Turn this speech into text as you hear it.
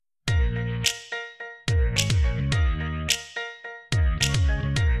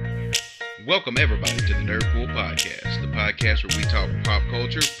Welcome everybody to the Nerdpool Podcast, the podcast where we talk pop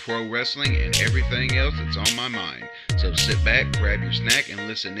culture, pro wrestling, and everything else that's on my mind. So sit back, grab your snack, and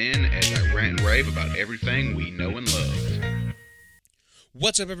listen in as I rant and rave about everything we know and love.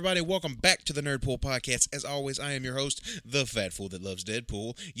 What's up, everybody? Welcome back to the Nerdpool Podcast. As always, I am your host, the fat fool that loves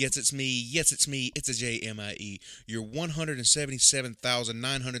Deadpool. Yes, it's me. It's a JMIE, your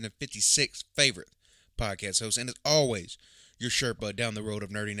 177,956 favorite podcast host. And as always, your Sherpa down the road of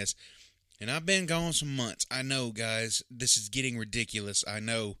nerdiness. And I've been gone some months. I know, guys, this is getting ridiculous. I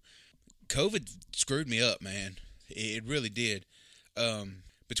know. COVID screwed me up, man. It really did.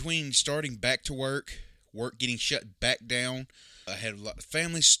 Between starting back to work getting shut back down, I had a lot of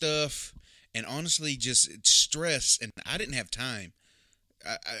family stuff, and honestly, just stress, and I didn't have time.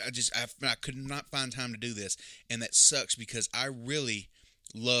 I could not find time to do this, and that sucks because I really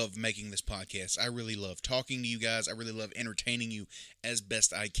love making this podcast. I really love talking to you guys. I really love entertaining you as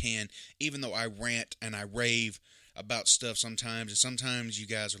best I can, even though I rant and I rave about stuff sometimes, and sometimes you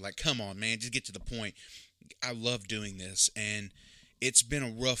guys are like, come on, man, just get to the point. I love doing this, and it's been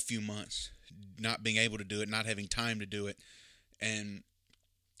a rough few months not being able to do it, not having time to do it, and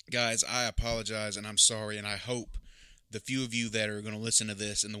guys, I apologize, and I'm sorry, and I hope the few of you that are going to listen to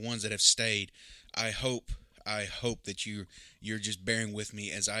this and the ones that have stayed, I hope that you're just bearing with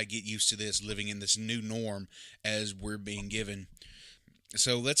me as I get used to this, living in this new norm as we're being given.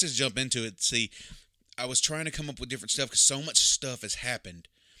 So let's just jump into it. See, I was trying to come up with different stuff because so much stuff has happened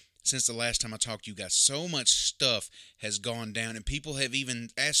since the last time I talked to you guys. So much stuff has gone down, and people have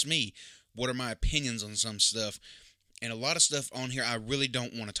even asked me what are my opinions on some stuff. And a lot of stuff on here I really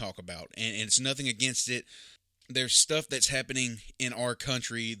don't want to talk about, and it's nothing against it. There's stuff that's happening in our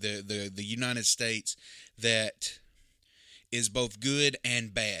country, the United States, that is both good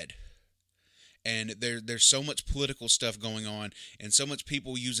and bad. And there's so much political stuff going on, and so much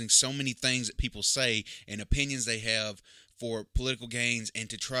people using so many things that people say and opinions they have for political gains and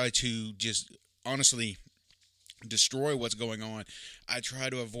to try to just honestly destroy what's going on. I try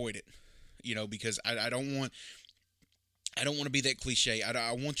to avoid it, because I don't want to be that cliche.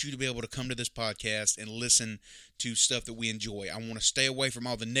 I want you to be able to come to this podcast and listen to stuff that we enjoy. I want to stay away from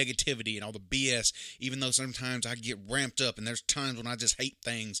all the negativity and all the BS, even though sometimes I get ramped up, and there's times when I just hate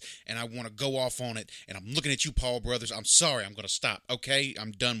things and I want to go off on it. And I'm looking at you, Paul Brothers. I'm sorry. I'm going to stop. Okay?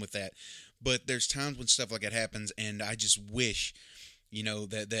 I'm done with that. But there's times when stuff like that happens, and I just wish,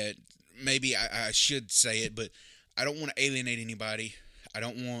 that maybe I should say it, but I don't want to alienate anybody. I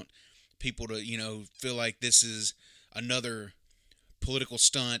don't want people to, feel like this is another political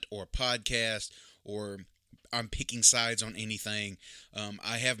stunt or podcast, or I'm picking sides on anything.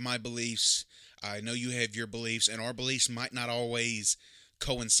 I have my beliefs. I know you have your beliefs, and our beliefs might not always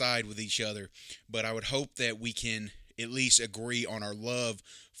coincide with each other, but I would hope that we can at least agree on our love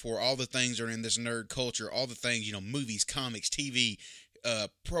for all the things that are in this nerd culture, all the things, movies, comics, TV,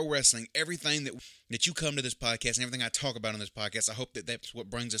 pro wrestling, everything that you come to this podcast and everything I talk about on this podcast. I hope that that's what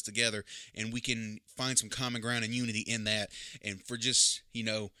brings us together, and we can find some common ground and unity in that. And for just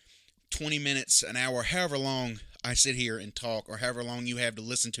 20 minutes, an hour, however long I sit here and talk, or however long you have to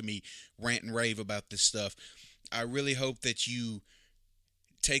listen to me rant and rave about this stuff, I really hope that you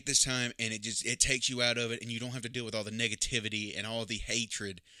take this time and it takes you out of it, and you don't have to deal with all the negativity and all the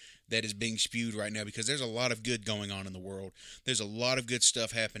hatred that is being spewed right now, because there's a lot of good going on in the world. There's a lot of good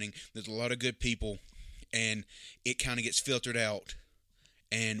stuff happening. There's a lot of good people, and it kind of gets filtered out,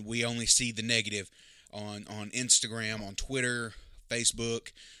 and we only see the negative on Instagram, on Twitter,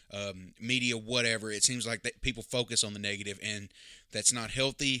 Facebook, media, whatever. It seems like that people focus on the negative, and that's not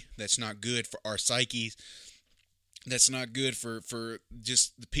healthy. That's not good for our psyches. That's not good for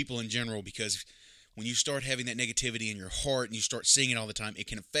just the people in general, because when you start having that negativity in your heart and you start seeing it all the time, it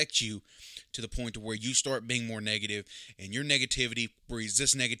can affect you to the point to where you start being more negative, and your negativity breeds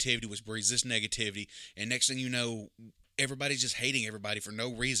this negativity, which breeds this negativity, and next thing you know, everybody's just hating everybody for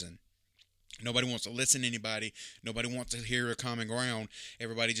no reason. Nobody wants to listen to anybody. Nobody wants to hear a common ground.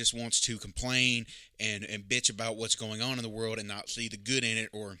 Everybody just wants to complain and bitch about what's going on in the world and not see the good in it,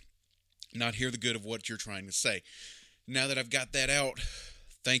 or not hear the good of what you're trying to say. Now that I've got that out,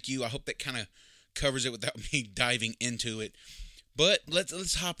 thank you. I hope that kind of covers it without me diving into it. But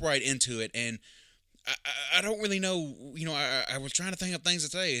let's hop right into it. And I don't really know, I was trying to think of things to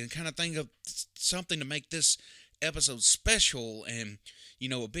say and kind of think of something to make this episode special and,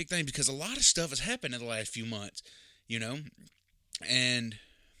 a big thing, because a lot of stuff has happened in the last few months, and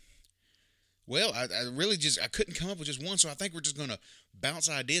well, I really I couldn't come up with just one, so I think we're just going to bounce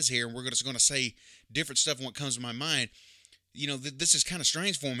ideas here, and we're just going to say different stuff when it comes to my mind. This is kind of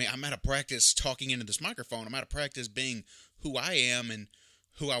strange for me. I'm out of practice talking into this microphone. I'm out of practice being who I am and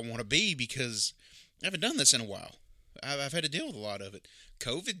who I want to be because I haven't done this in a while. I've had to deal with a lot of it.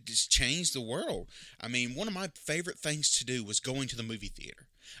 COVID just changed the world. I mean, one of my favorite things to do was going to the movie theater.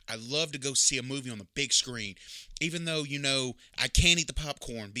 I love to go see a movie on the big screen, even though, I can't eat the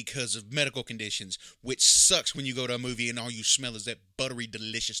popcorn because of medical conditions, which sucks when you go to a movie and all you smell is that buttery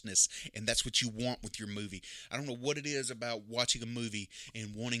deliciousness, and that's what you want with your movie. I don't know what it is about watching a movie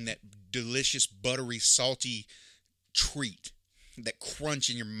and wanting that delicious, buttery, salty treat, that crunch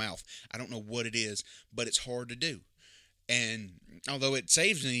in your mouth. I don't know what it is, but it's hard to do. And although it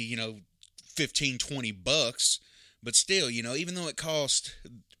saves me, $15-20, but still, even though it costs,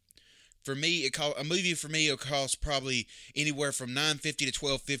 a movie for me, it'll cost probably anywhere from $9.50 to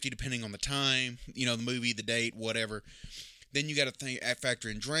 $12.50, depending on the time, the movie, the date, whatever. Then you got to factor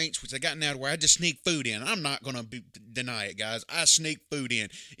in drinks, which I got now to where I just sneak food in. I'm not going to deny it, guys. I sneak food in.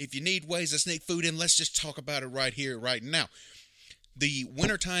 If you need ways to sneak food in, let's just talk about it right here, right now. The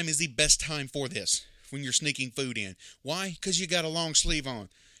wintertime is the best time for this, when you're sneaking food in. Why? Because you got a long sleeve on.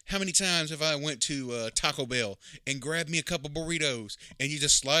 How many times have I went to Taco Bell and grabbed me a couple burritos and you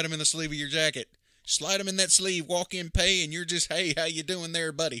just slide them in the sleeve of your jacket? Slide them in that sleeve, walk in, pay, and you're just, hey, how you doing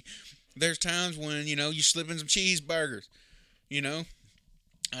there, buddy? There's times when, you slip in some cheeseburgers,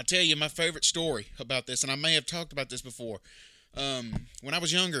 I'll tell you my favorite story about this, and I may have talked about this before. When I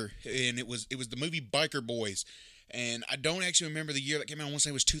was younger, and it was the movie Biker Boys, and I don't actually remember the year that came out. I want to say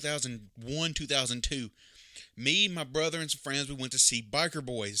it was 2001, 2002. Me, my brother, and some friends, we went to see Biker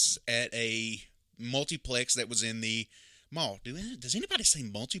Boys at a multiplex that was in the mall. Does anybody say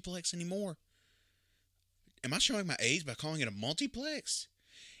multiplex anymore? Am I showing my age by calling it a multiplex?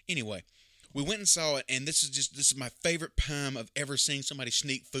 Anyway, we went and saw it, and this is my favorite time of ever seeing somebody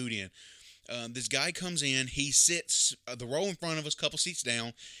sneak food in. This guy comes in, he sits the row in front of us, couple seats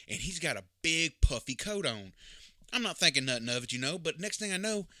down, and he's got a big puffy coat on. I'm not thinking nothing of it, but next thing I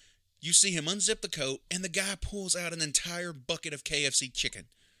know, you see him unzip the coat, and the guy pulls out an entire bucket of KFC chicken.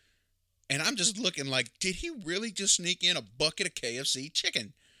 And I'm just looking like, did he really just sneak in a bucket of KFC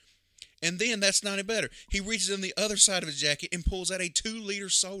chicken? And then that's not any better. He reaches in the other side of his jacket and pulls out a 2-liter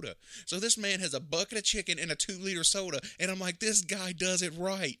soda. So this man has a bucket of chicken and a 2-liter soda. And I'm like, this guy does it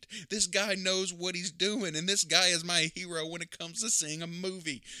right. This guy knows what he's doing. And this guy is my hero when it comes to seeing a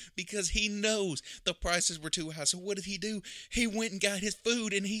movie. Because he knows the prices were too high. So what did he do? He went and got his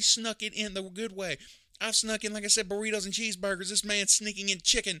food and he snuck it in the good way. I've snuck in, like I said, burritos and cheeseburgers. This man's sneaking in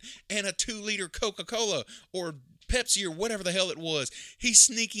chicken and a 2-liter Coca-Cola or Pepsi or whatever the hell it was. He's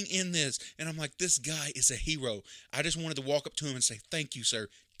sneaking in this. And I'm like, this guy is a hero. I just wanted to walk up to him and say, thank you, sir.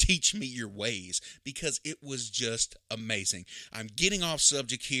 Teach me your ways, because it was just amazing. I'm getting off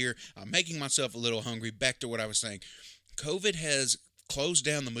subject here. I'm making myself a little hungry. Back to what I was saying. COVID has closed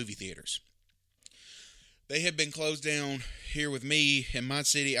down the movie theaters. They have been closed down here with me in my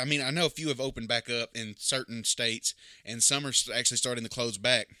city. I mean, I know a few have opened back up in certain states, and some are actually starting to close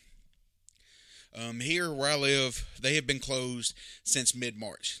back. Here where I live, they have been closed since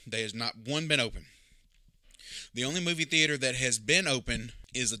mid-March. There has not one been open. The only movie theater that has been open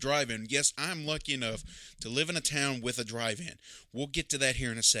is a drive-in. Yes, I'm lucky enough to live in a town with a drive-in. We'll get to that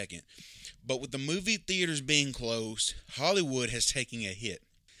here in a second. But with the movie theaters being closed, Hollywood has taken a hit.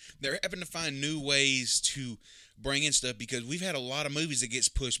 They're having to find new ways to bring in stuff because we've had a lot of movies that gets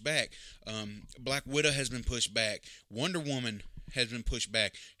pushed back. Black Widow has been pushed back. Wonder Woman has been pushed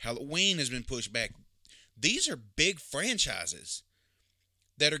back. Halloween has been pushed back. These are big franchises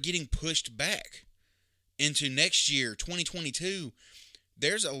that are getting pushed back into next year, 2022.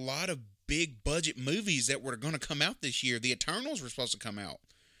 There's a lot of big budget movies that were going to come out this year. The Eternals were supposed to come out,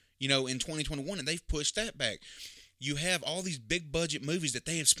 in 2021, and they've pushed that back. You have all these big budget movies that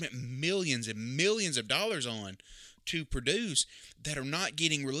they have spent millions and millions of dollars on to produce that are not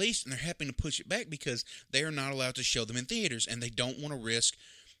getting released, and they're having to push it back because they are not allowed to show them in theaters, and they don't want to risk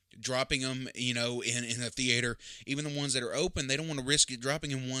dropping them, in a theater. Even the ones that are open, they don't want to risk it dropping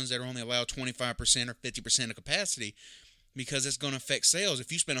in ones that are only allowed 25% or 50% of capacity, because it's going to affect sales.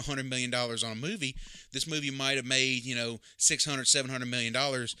 If you spend $100 million on a movie, this movie might have made, $600, $700 million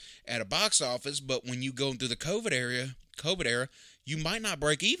at a box office, but when you go through the COVID era, you might not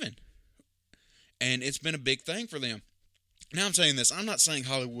break even. And it's been a big thing for them. Now I'm saying this, I'm not saying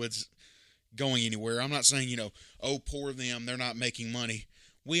Hollywood's going anywhere. I'm not saying, oh, poor them, they're not making money.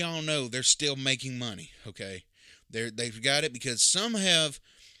 We all know they're still making money, okay? They've got it because some have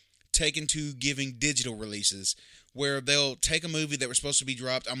taken to giving digital releases where they'll take a movie that was supposed to be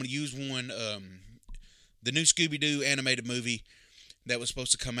dropped. I'm going to use one, the new Scooby-Doo animated movie that was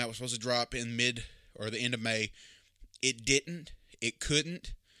supposed to come out, was supposed to drop in the end of May. It didn't. It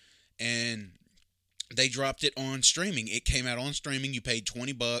couldn't. And they dropped it on streaming. It came out on streaming. You paid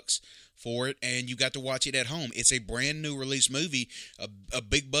 $20 for it, and you got to watch it at home. It's a brand new release movie, a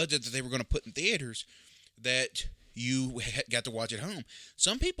big budget that they were going to put in theaters that you got to watch at home.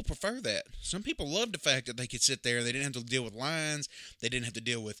 Some people prefer that. Some people love the fact that they could sit there. They didn't have to deal with lines. They didn't have to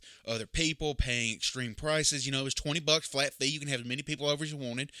deal with other people paying extreme prices. You know, it was $20 flat fee. You can have as many people over as you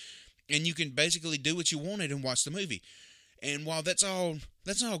wanted, and you can basically do what you wanted and watch the movie. And while that's all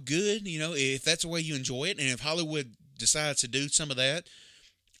good, you know, if that's the way you enjoy it, and if Hollywood decides to do some of that,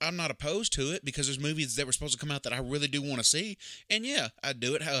 I'm not opposed to it, because there's movies that were supposed to come out that I really do want to see. And yeah, I'd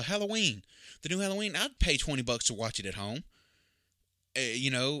do it. Halloween. The new Halloween, I'd pay $20 to watch it at home.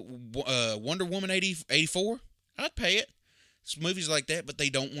 Wonder Woman 84, I'd pay it. It's movies like that, but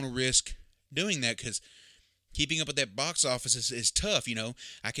they don't want to risk doing that, because keeping up with that box office is tough. You know,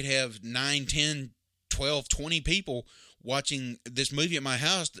 I could have 9, 10, 12, 20 people watching this movie at my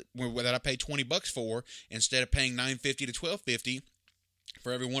house that I paid $20 for, instead of paying $9.50 to $12.50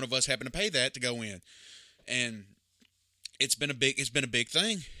 for every one of us having to pay that to go in. And it's been a big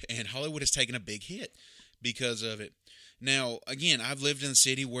thing, and Hollywood has taken a big hit because of it. Now, again, I've lived in a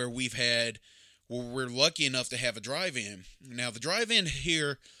city where we're lucky enough to have a drive-in. Now, the drive-in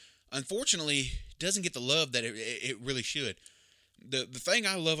here, unfortunately, doesn't get the love that it really should. The thing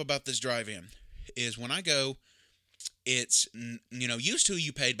I love about this drive-in is when I go, it's, you know, used to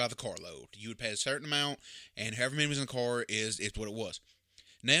you paid by the carload. You would pay a certain amount, and however many was in the car is what it was.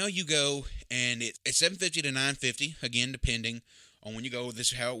 Now you go, and it's $7.50 to $9.50, again, depending on when you go.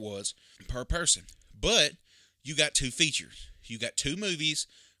 This is how it was per person. But you got 2 features. You got 2 movies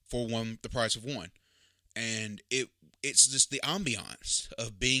for the price of one. And it's just the ambiance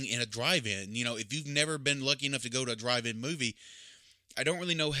of being in a drive-in. You know, if you've never been lucky enough to go to a drive-in movie, I don't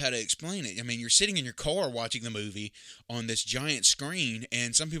really know how to explain it. I mean, you're sitting in your car watching the movie on this giant screen,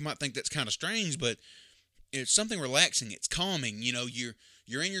 and some people might think that's kind of strange, but it's something relaxing. It's calming. You know,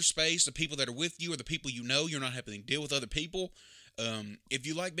 you're in your space. The people that are with you are the people you know. You're not having to deal with other people. If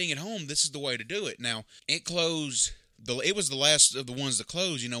you like being at home, this is the way to do it. Now, it closed. It was the last of the ones to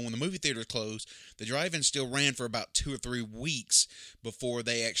close. You know, when the movie theaters closed, the drive-in still ran for about 2 or 3 weeks before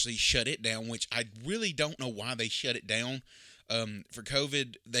they actually shut it down, which I really don't know why they shut it down. For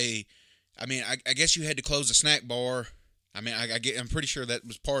COVID, I guess you had to close the snack bar. I mean, I'm pretty sure that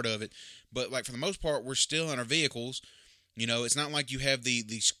was part of it. But, like, for the most part, we're still in our vehicles. You know, it's not like you have the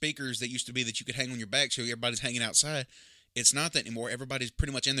speakers that used to be that you could hang on your back so everybody's hanging outside. It's not that anymore. Everybody's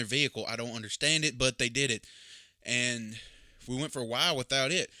pretty much in their vehicle. I don't understand it, but they did it. And we went for a while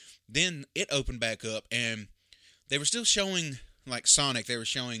without it. Then it opened back up, and they were still showing, like, Sonic. They were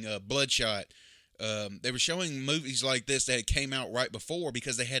showing Bloodshot. They were showing movies like this that had came out right before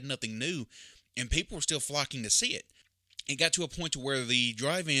because they had nothing new, and people were still flocking to see it. It got to a point to where the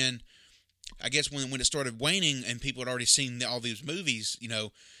drive-in, I guess when it started waning and people had already seen all these movies, you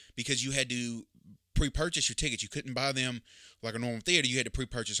know, because you had to pre-purchase your tickets. You couldn't buy them like a normal theater. You had to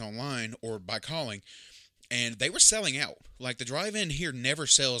pre-purchase online or by calling, and they were selling out. Like, the drive-in here never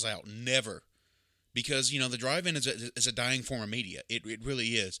sells out, never. Because, you know, the drive-in is a dying form of media. It really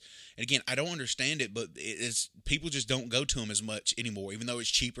is. And again, I don't understand it, but people just don't go to them as much anymore, even though it's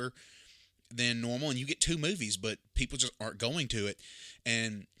cheaper than normal. And you get 2 movies, but people just aren't going to it.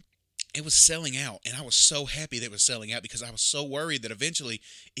 And it was selling out. And I was so happy that it was selling out because I was so worried that eventually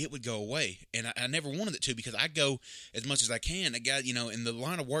it would go away. And I never wanted it to because I go as much as I can. You know, in the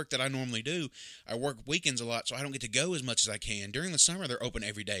line of work that I normally do, I work weekends a lot, so I don't get to go as much as I can. During the summer, they're open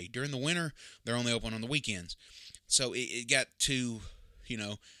every day. During the winter, they're only open on the weekends. So it got to, you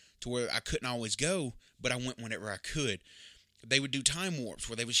know, to where I couldn't always go, but I went whenever I could. They would do time warps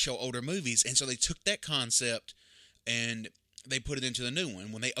where they would show older movies, and so they took that concept and they put it into the new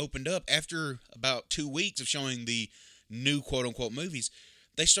one. When they opened up, after about 2 weeks of showing the new quote-unquote movies,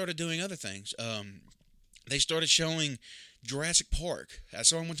 they started doing other things. They started showing Jurassic Park. I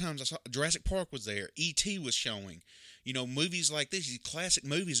saw them one time. Jurassic Park was there. E.T. was showing. You know, movies like this, these classic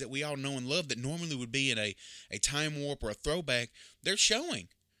movies that we all know and love that normally would be in a time warp or a throwback, they're showing.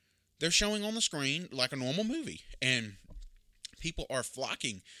 They're showing on the screen like a normal movie. And people are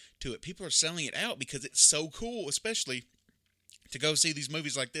flocking to it. People are selling it out because it's so cool, especially to go see these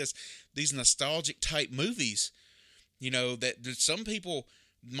movies like this, these nostalgic type movies, you know, that some people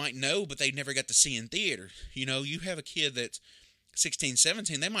might know, but they never got to see in theater. You know, you have a kid that's 16,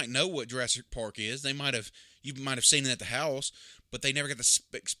 17, they might know what Jurassic Park is. You might have seen it at the house, but they never got to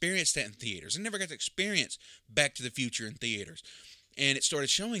experience that in theaters. They never got to experience Back to the Future in theaters. And it started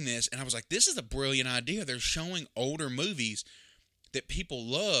showing this, and I was like, this is a brilliant idea. They're showing older movies that people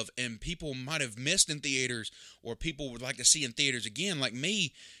love and people might have missed in theaters or people would like to see in theaters again. Like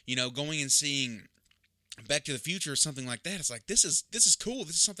me, you know, going and seeing Back to the Future or something like that. It's like this is cool.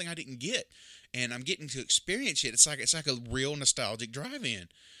 This is something I didn't get, and I'm getting to experience it. It's like a real nostalgic drive-in,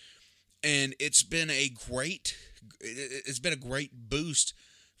 and it's been a great boost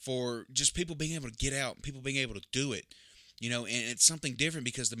for just people being able to get out, people being able to do it. And it's something different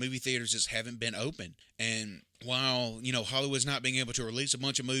because the movie theaters just haven't been open. And while, Hollywood's not being able to release a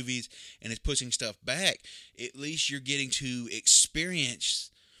bunch of movies and it's pushing stuff back, at least you're getting to experience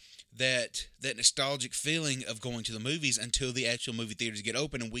that nostalgic feeling of going to the movies until the actual movie theaters get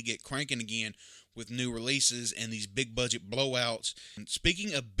open and we get cranking again with new releases and these big budget blowouts. And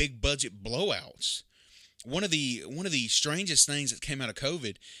speaking of big budget blowouts, one of the strangest things that came out of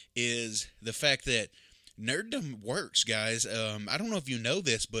COVID is the fact that nerddom works, guys. I don't know if you know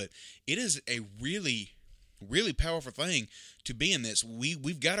this, but it is a really, really powerful thing to be in this.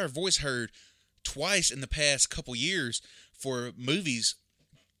 We've got our voice heard twice in the past couple years for movies,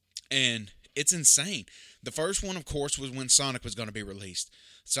 and it's insane. The first one, of course, was when Sonic was going to be released.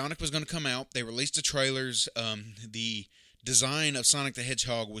 Sonic was going to come out. They released the trailers. The design of Sonic the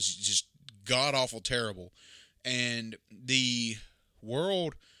Hedgehog was just god-awful terrible. And the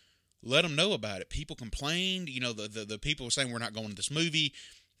world let them know about it. People complained. The people were saying, we're not going to this movie.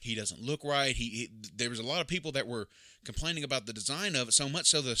 He doesn't look right. There was a lot of people that were complaining about the design of it, so much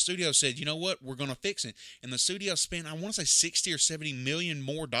so the studio said, you know what, we're going to fix it. And the studio spent, I want to say, 60 or 70 million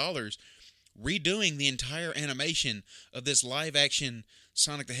more dollars redoing the entire animation of this live-action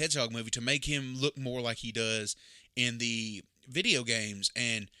Sonic the Hedgehog movie to make him look more like he does in the video games.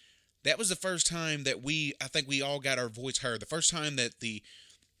 And that was the first time that I think we all got our voice heard. The first time that the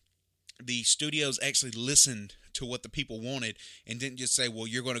studios actually listened to what the people wanted and didn't just say, well,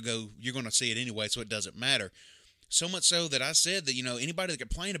 you're going to see it anyway, so it doesn't matter. So much so that I said that, anybody that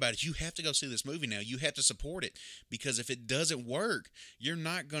complained about it, you have to go see this movie now. You have to support it, because if it doesn't work, you're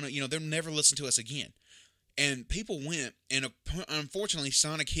not going to, they'll never listen to us again. And people went, and unfortunately,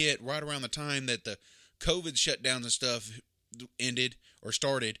 Sonic hit right around the time that the COVID shutdowns and stuff ended or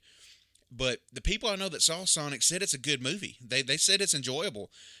started. But the people I know that saw Sonic said it's a good movie. They said it's enjoyable,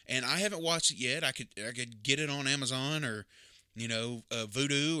 and I haven't watched it yet. I could get it on Amazon or,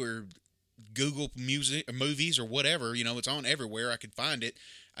 Vudu or Google Music or movies or whatever. It's on everywhere. I could find it.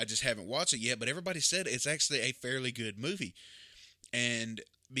 I just haven't watched it yet. But everybody said it's actually a fairly good movie, and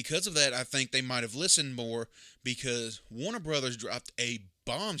because of that, I think they might have listened more, because Warner Brothers dropped a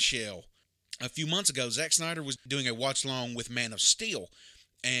bombshell a few months ago. Zack Snyder was doing a watch along with Man of Steel.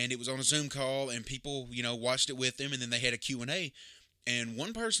 And it was on a Zoom call, and people, watched it with him, and then they had a Q&A. And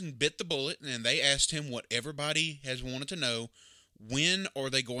one person bit the bullet, and they asked him what everybody has wanted to know: when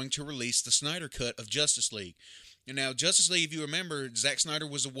are they going to release the Snyder Cut of Justice League? And now, Justice League, if you remember, Zack Snyder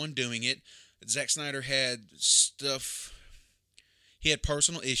was the one doing it. Zack Snyder had stuff, he had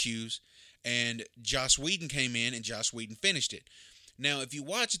personal issues, and Joss Whedon came in, and Joss Whedon finished it. Now, if you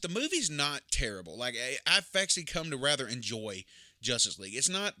watch it, the movie's not terrible. Like, I've actually come to rather enjoy Justice League. It's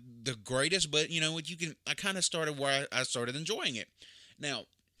not the greatest, but I kind of started where I started enjoying it. Now,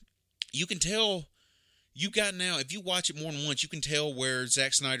 you can tell, if you watch it more than once, you can tell where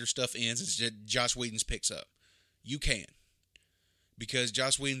Zack Snyder's stuff ends and Joss Whedon's picks up. You can. Because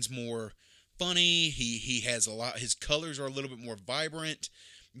Joss Whedon's more funny, he has his colors are a little bit more vibrant.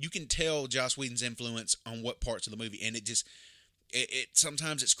 You can tell Joss Whedon's influence on what parts of the movie, and it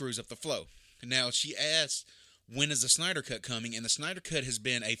sometimes it screws up the flow. Now, she asked, when is the Snyder Cut coming? And the Snyder Cut has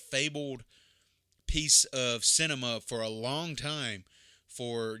been a fabled piece of cinema for a long time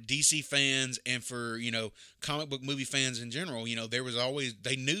for DC fans and for, comic book movie fans in general.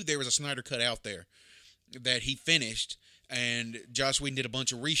 They knew there was a Snyder Cut out there that he finished, and Joss Whedon did a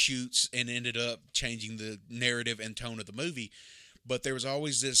bunch of reshoots and ended up changing the narrative and tone of the movie. But there was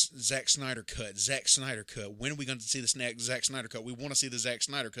always this Zack Snyder Cut. When are we going to see the Zack Snyder Cut? We want to see the Zack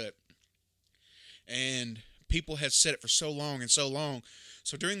Snyder Cut. And people have said it for so long.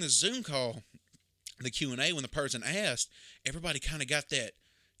 So during the Zoom call, the Q&A, when the person asked, everybody kind of got that,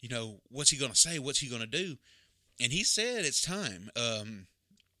 what's he going to say? What's he going to do? And he said it's time.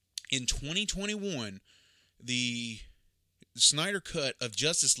 In 2021, the Snyder Cut of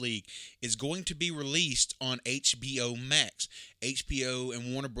Justice League is going to be released on HBO Max, HBO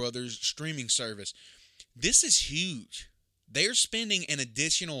and Warner Brothers streaming service. This is huge. They're spending an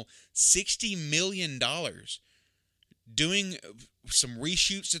additional $60 million doing some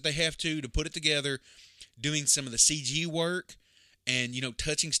reshoots that they have to put it together, doing some of the CG work, and,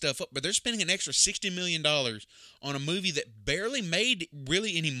 touching stuff up. But they're spending an extra $60 million on a movie that barely made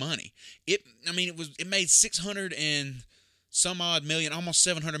really any money. It made 600 and some odd million, almost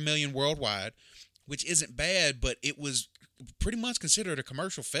 700 million worldwide, which isn't bad, but it was pretty much considered a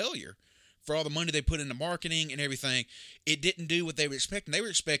commercial failure for all the money they put into marketing and everything, it didn't do what they were expecting. They were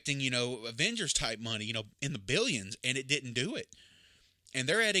expecting, Avengers type money, in the billions, and it didn't do it. And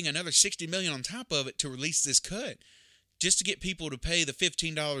they're adding another $60 million on top of it to release this cut, just to get people to pay the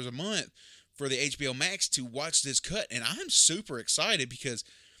 $15 a month for the HBO Max to watch this cut. And I'm super excited because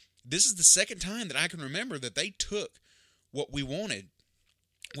this is the second time that I can remember that they took what we wanted,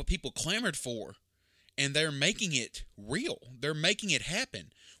 what people clamored for, and they're making it real. They're making it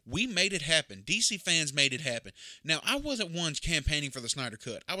happen. We made it happen. DC fans made it happen. Now, I wasn't one campaigning for the Snyder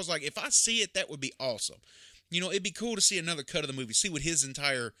Cut. I was like, if I see it, that would be awesome. It'd be cool to see another cut of the movie, see what his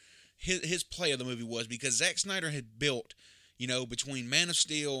play of the movie was, because Zack Snyder had built, between Man of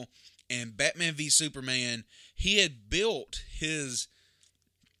Steel and Batman v Superman, he had built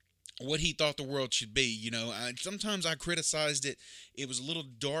what he thought the world should be. Sometimes I criticized it. It was a little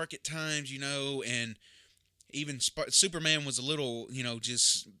dark at times, and even Superman was a little,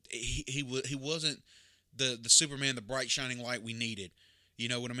 just he wasn't the Superman, the bright shining light we needed. You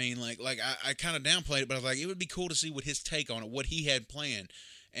know what I mean? Like I kind of downplayed it, but I was like, it would be cool to see what his take on it, what he had planned,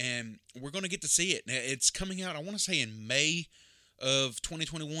 and we're going to get to see it. It's coming out, I want to say, in May of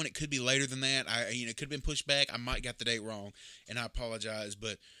 2021. It could be later than that. It could have been pushed back. I might got the date wrong, and I apologize,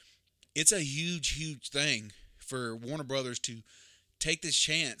 but it's a huge, huge thing for Warner Brothers to take this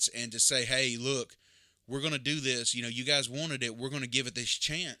chance and to say, hey, look, we're going to do this. You guys wanted it. We're going to give it this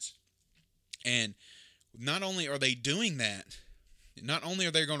chance. And not only are they doing that, not only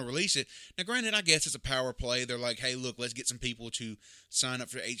are they going to release it, now granted, I guess it's a power play. They're like, hey, look, let's get some people to sign up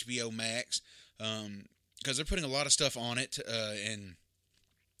for HBO Max, because they're putting a lot of stuff on it. And,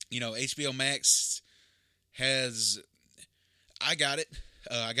 HBO Max I got it.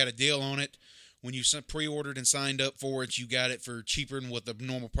 I got a deal on it. When you pre-ordered and signed up for it, you got it for cheaper than what the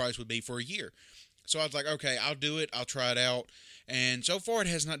normal price would be for a year. So I was like, okay, I'll do it. I'll try it out. And so far, it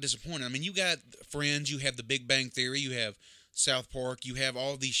has not disappointed. I mean, you got Friends, you have The Big Bang Theory, you have South Park, you have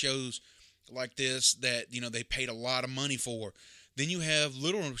all these shows like this that, they paid a lot of money for. Then you have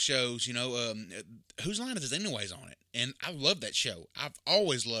little shows, Whose Line Is It Anyways on it. And I love that show. I've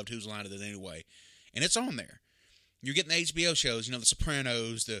always loved Whose Line Is It Anyway. And it's on there. You're getting the HBO shows, The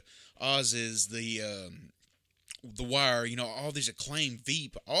Sopranos, the Oz's, the Wire, all these acclaimed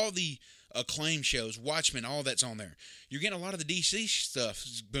Veep, all the acclaimed shows, Watchmen, all that's on there. You're getting a lot of the DC stuff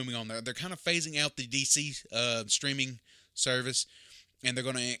booming on there. They're kind of phasing out the DC streaming service, and they're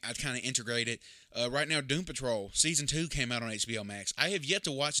going to kind of integrate it. Right now, Doom Patrol Season 2 came out on HBO Max. I have yet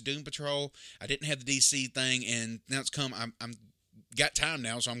to watch Doom Patrol. I didn't have the DC thing, and now it's come. I'm got time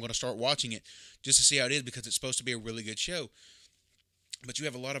now, so I'm going to start watching it just to see how it is, because it's supposed to be a really good show. But you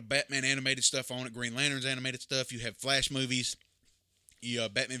have a lot of Batman animated stuff on it, Green Lantern's animated stuff. You have Flash movies.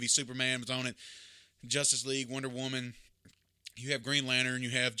 Batman v Superman was on it. Justice League, Wonder Woman. You have Green Lantern. You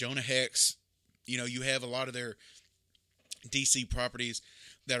have Jonah Hex. You have a lot of their DC properties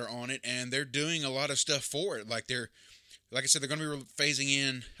that are on it, and they're doing a lot of stuff for it. Like I said, they're going to be phasing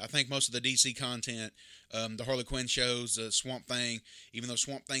in, I think, most of the DC content. The Harley Quinn shows, Swamp Thing. Even though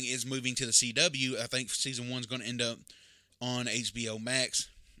Swamp Thing is moving to the CW, I think Season 1 is going to end up on HBO Max.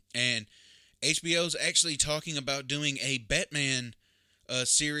 And HBO's actually talking about doing a Batman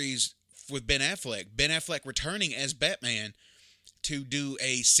series with Ben Affleck. Ben Affleck returning as Batman to do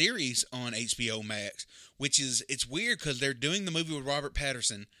a series on HBO Max, it's weird because they're doing the movie with Robert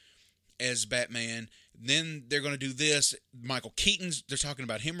Pattinson as Batman. Then they're going to do this. Michael Keaton's, they're talking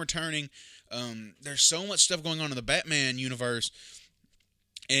about him returning. There's so much stuff going on in the Batman universe,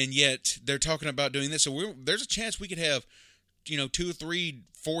 and yet they're talking about doing this. So there's a chance we could have, 2, 3,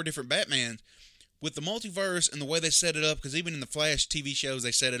 4 different Batmans. With the multiverse and the way they set it up, because even in the Flash TV shows,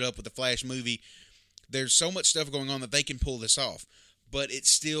 they set it up with the Flash movie. There's so much stuff going on that they can pull this off. But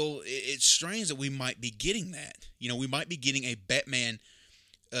it's strange that we might be getting that. We might be getting a Batman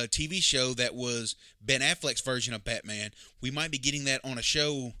TV show that was Ben Affleck's version of Batman. We might be getting that on a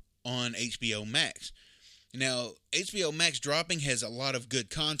show on HBO Max. Now, HBO Max dropping has a lot of good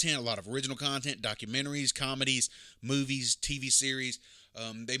content, a lot of original content, documentaries, comedies, movies, TV series.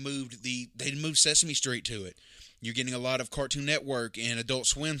 They moved Sesame Street to it. You're getting a lot of Cartoon Network and Adult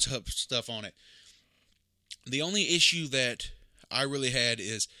Swim stuff on it. The only issue that I really had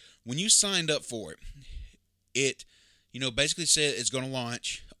is when you signed up for it, basically said it's going to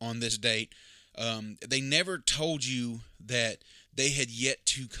launch on this date. They never told you that they had yet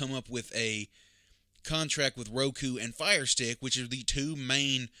to come up with a contract with Roku and Fire Stick, which are the two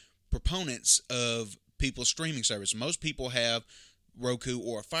main proponents of people's streaming service. Most people have Roku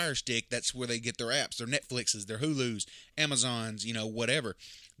or a Fire Stick, that's where they get their apps, their Netflixes, their Hulus, Amazons, whatever.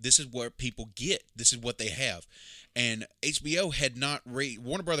 This is what people get. This is what they have. And HBO had not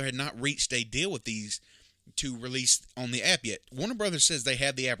Warner Brothers had not reached a deal with these to release on the app yet. Warner Brothers says they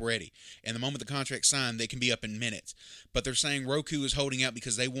have the app ready, and the moment the contract's signed, they can be up in minutes. But they're saying Roku is holding out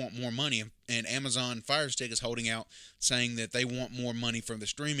because they want more money, and Amazon Fire Stick is holding out, saying that they want more money from the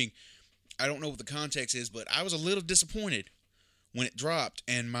streaming. I don't know what the context is, but I was a little disappointed when it dropped,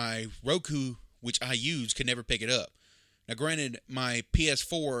 and my Roku, which I use, could never pick it up. Now, granted, my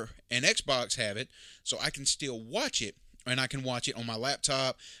PS4 and Xbox have it, so I can still watch it, and I can watch it on my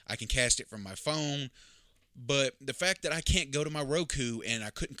laptop. I can cast it from my phone. But the fact that I can't go to my Roku and I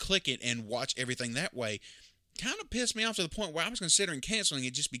couldn't click it and watch everything that way kind of pissed me off to the point where I was considering canceling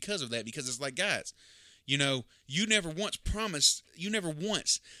it just because of that. Because it's like, guys, you never once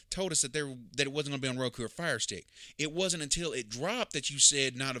told us that it wasn't going to be on Roku or Fire Stick. It wasn't until it dropped that you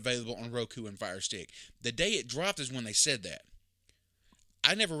said not available on Roku and Fire Stick. The day it dropped is when they said that.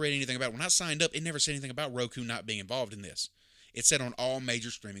 I never read anything about it. When I signed up, it never said anything about Roku not being involved in this. It said on all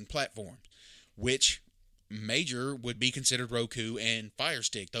major streaming platforms, which major would be considered Roku and Fire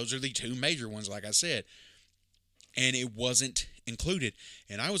Stick. Those are the two major ones, like I said. And it wasn't included.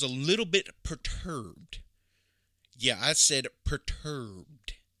 And I was a little bit perturbed. Yeah, I said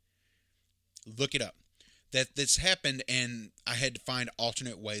perturbed. Look it up. That this happened, and I had to find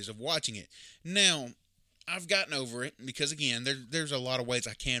alternate ways of watching it. Now, I've gotten over it because, again, there's a lot of ways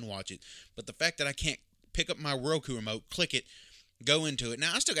I can watch it. But the fact that I can't pick up my Roku remote, click it, go into it.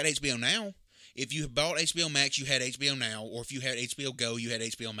 Now, I still got HBO Now. If you bought HBO Max, you had HBO Now. Or if you had HBO Go, you had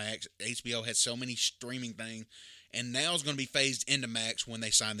HBO Max. HBO has so many streaming things. And now is going to be phased into Max when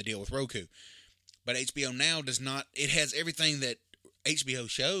they sign the deal with Roku. But HBO Now does not. It has everything that HBO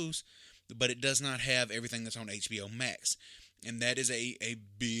shows, but it does not have everything that's on HBO Max. And that is a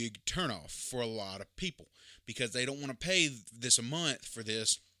big turnoff for a lot of people. Because they don't want to pay this a month for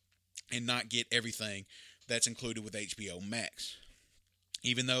this and not get everything that's included with HBO Max.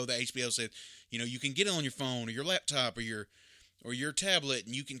 Even though the HBO said, you can get it on your phone or your laptop or your tablet,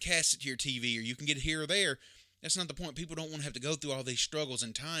 and you can cast it to your TV, or you can get it here or there. That's not the point. People don't want to have to go through all these struggles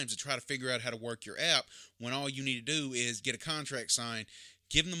and times to try to figure out how to work your app when all you need to do is get a contract signed,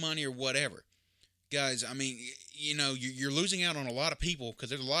 give them the money or whatever. Guys, I mean, you're losing out on a lot of people, because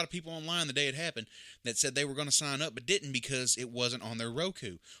there's a lot of people online the day it happened that said they were going to sign up but didn't because it wasn't on their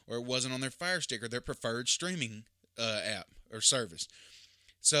Roku or it wasn't on their Fire Stick or their preferred streaming app or service.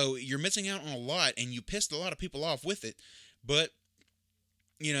 So you're missing out on a lot, and you pissed a lot of people off with it. But,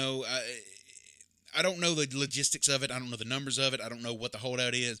 I don't know the logistics of it. I don't know the numbers of it. I don't know what the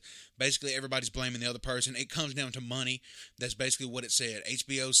holdout is. Basically, everybody's blaming the other person. It comes down to money. That's basically what it said.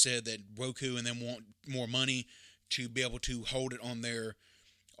 HBO said that Roku and them want more money to be able to hold it on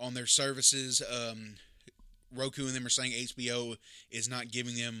their services. Roku and them are saying HBO is not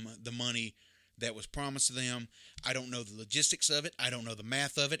giving them the money that was promised to them. I don't know the logistics of it. I don't know the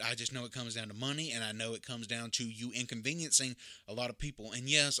math of it. I just know it comes down to money, and I know it comes down to you inconveniencing a lot of people. And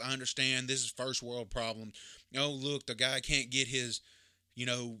yes, I understand this is first world problem. Oh, look, the guy can't get his,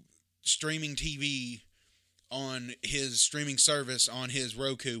 streaming TV on his streaming service on his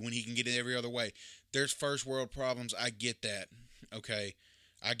Roku when he can get it every other way. There's first world problems. I get that. Okay.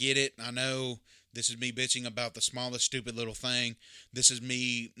 I get it. I know. This is me bitching about the smallest stupid little thing. This is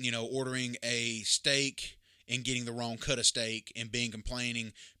me, ordering a steak and getting the wrong cut of steak and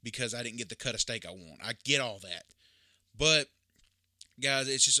complaining because I didn't get the cut of steak I want. I get all that. But, guys,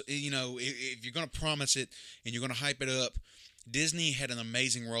 it's just, if you're going to promise it and you're going to hype it up, Disney had an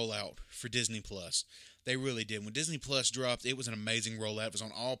amazing rollout for Disney Plus. They really did. When Disney Plus dropped, it was an amazing rollout. It was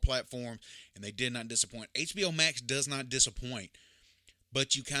on all platforms, and they did not disappoint. HBO Max does not disappoint.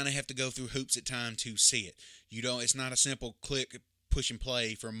 But you kind of have to go through hoops at times to see it. It's not a simple click, push, and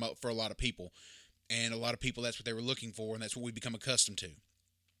play for a lot of people. And a lot of people, that's what they were looking for, and that's what we've become accustomed to.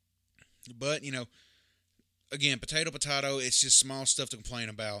 But, again, potato, it's just small stuff to complain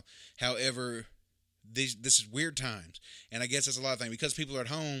about. However, this is weird times. And I guess that's a lot of things. Because people are at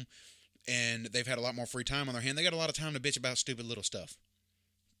home and they've had a lot more free time on their hand, they got a lot of time to bitch about stupid little stuff.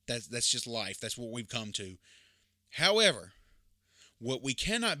 That's just life. That's what we've come to. However, what we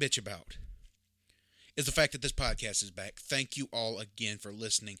cannot bitch about is the fact that this podcast is back. Thank you all again for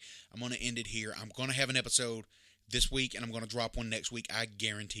listening. I'm going to end it here. I'm going to have an episode this week, and I'm going to drop one next week. I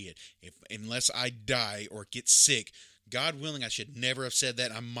guarantee it. Unless I die or get sick, God willing, I should never have said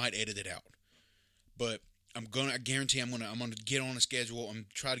that. I might edit it out. But I guarantee I'm going to get on a schedule and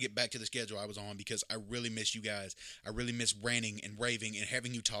try to get back to the schedule I was on, because I really miss you guys. I really miss ranting and raving and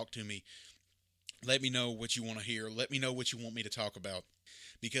having you talk to me. Let me know what you want to hear. Let me know what you want me to talk about,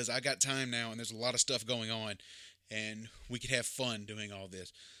 because I got time now and there's a lot of stuff going on, and we could have fun doing all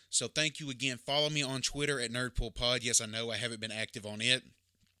this. So thank you again. Follow me on Twitter at NerdpoolPod. Yes, I know I haven't been active on it.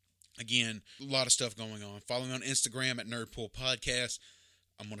 Again, a lot of stuff going on. Follow me on Instagram at NerdpoolPodcast.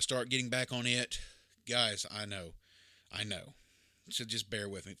 I'm going to start getting back on it. Guys, I know. So just bear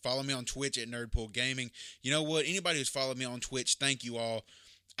with me. Follow me on Twitch at Nerdpool Gaming. You know what? Anybody who's followed me on Twitch, thank you all.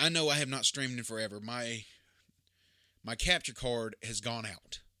 I know I have not streamed in forever. My capture card has gone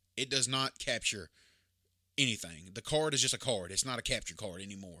out. It does not capture anything. The card is just a card. It's not a capture card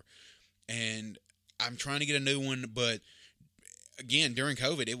anymore. And I'm trying to get a new one, but again, during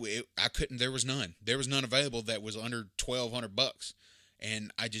COVID, I couldn't. There was none. There was none available that was under $1,200,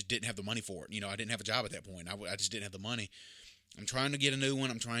 and I just didn't have the money for it. You know, I didn't have a job at that point. I just didn't have the money. I'm trying to get a new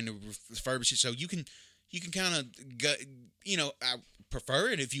one. I'm trying to refurbish it so you can kind of go. You know, I prefer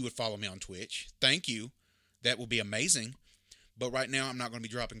it if you would follow me on Twitch. Thank you. That would be amazing. But right now, I'm not going to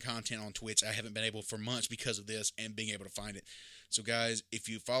be dropping content on Twitch. I haven't been able for months because of this and being able to find it. So, guys, if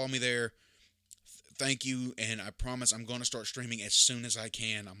you follow me there, thank you. And I promise I'm going to start streaming as soon as I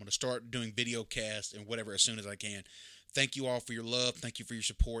can. I'm going to start doing video casts and whatever as soon as I can. Thank you all for your love. Thank you for your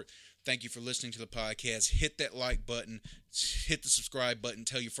support. Thank you for listening to the podcast. Hit that like button. Hit the subscribe button.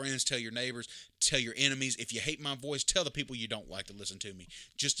 Tell your friends. Tell your neighbors. Tell your enemies. If you hate my voice, tell the people you don't like to listen to me,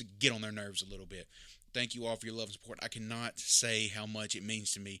 just to get on their nerves a little bit. Thank you all for your love and support. I cannot say how much it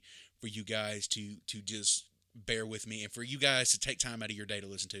means to me for you guys to just bear with me and for you guys to take time out of your day to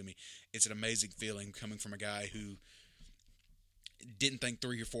listen to me. It's an amazing feeling coming from a guy who didn't think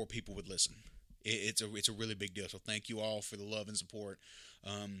 3 or 4 people would listen. It's a really big deal. So thank you all for the love and support.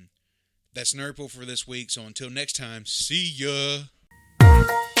 That's Nerdpool for this week. So until next time, see ya.